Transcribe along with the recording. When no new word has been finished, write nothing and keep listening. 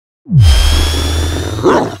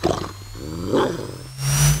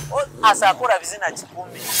Asakura bizina 10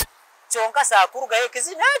 chonka sakuruga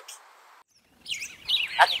yekizinaki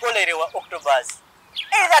akikolerewa Octobus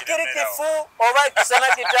ila kirikifu oba kisana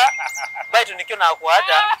kita baitu nikyo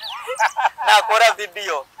nakwata nakora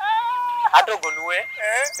video atogonwe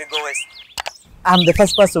Figo West. I'm the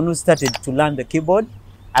first person who started to learn the keyboard.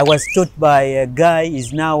 I was taught by a guy,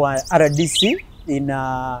 is now a RDC in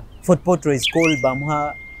Fort Portal, is called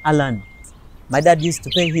Bamha Alan. My dad used to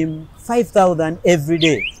pay him 5,000 every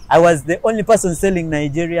day. I was the only person selling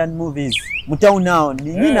Nigerian movies. Mutau now,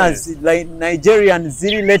 like Nigerian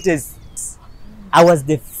ziri latest. I was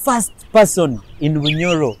the first person in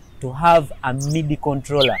Bunyoro to have a MIDI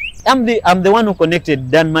controller. I'm the one who connected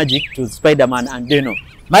Dan Magic to Spider-Man and Deno.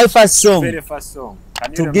 My first song, very first song.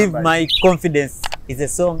 To give my confidence, is a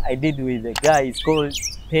song I did with a guy. It's called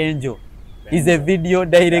Penjo. He's a video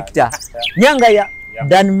director. Nyanga ya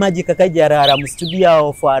Dan Magic akajarara mu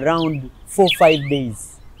studio for around 4-5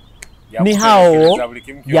 days. Ni hao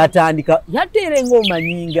yatandika yatere ngoma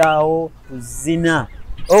nyingao kuzina.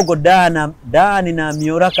 Ogo Dani na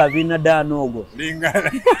miora kavina Danogo.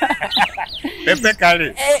 Lingala. Pepe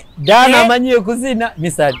kale. Dana manyie kuzina.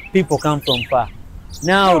 Mr. People come from far.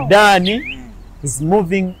 Now Dani is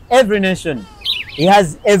moving every nation. He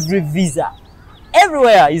has every visa.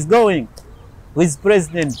 Everywhere he's going with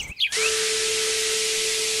president.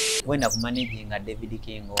 When I'm managing a David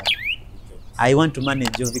Kingo, I want to manage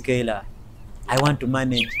Jovi Kaila. I want to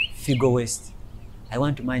manage Figo West. I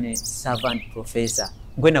want to manage Servant Professor.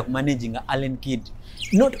 When I'm managing Allen Kid,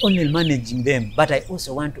 not only managing them, but I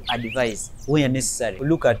also want to advise where necessary.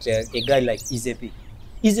 Look at a guy like Izepi.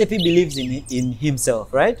 Izepi believes in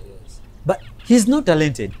himself, right? Yes. But he's not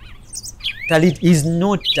talented. He's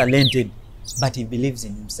not talented, but he believes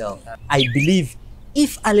in himself. I believe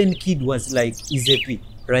if Allen Kid was like Izepi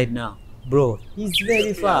right now, bro, he's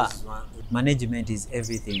very far. Management is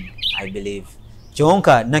everything, I believe.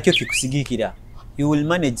 Chonka nakyo kikusigikira. You will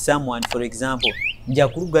manage someone, for example,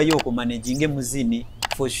 njakuruga yoko managing muzini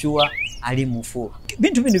for sure ali mufu.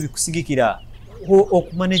 Bintu bino bikusigikira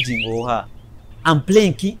okumanaging oha. I'm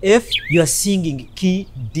playing key F, you are singing key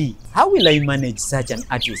D. How will I manage such an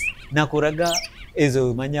artist? Nakoraga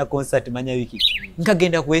ezo manya concert manya wiki.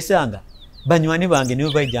 Nkagenda kwesanga banywani bange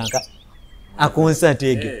niwe bajjanka a concert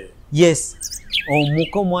ege. Yes.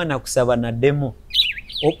 Omuko mwana kusaba na demo.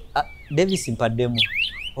 Davis impa demo.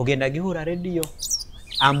 Ogenda gihura radio.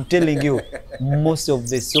 I'm telling you, most of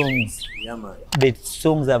the songs, the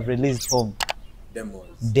songs I've released home,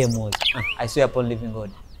 demos. I swear upon living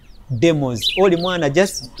God, demos. All mwana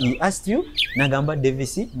just he asked you, nagamba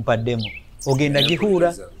Davis mpa demo. Ogenda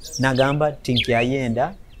gihura, nagamba tinki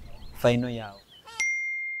ayenda, final yao.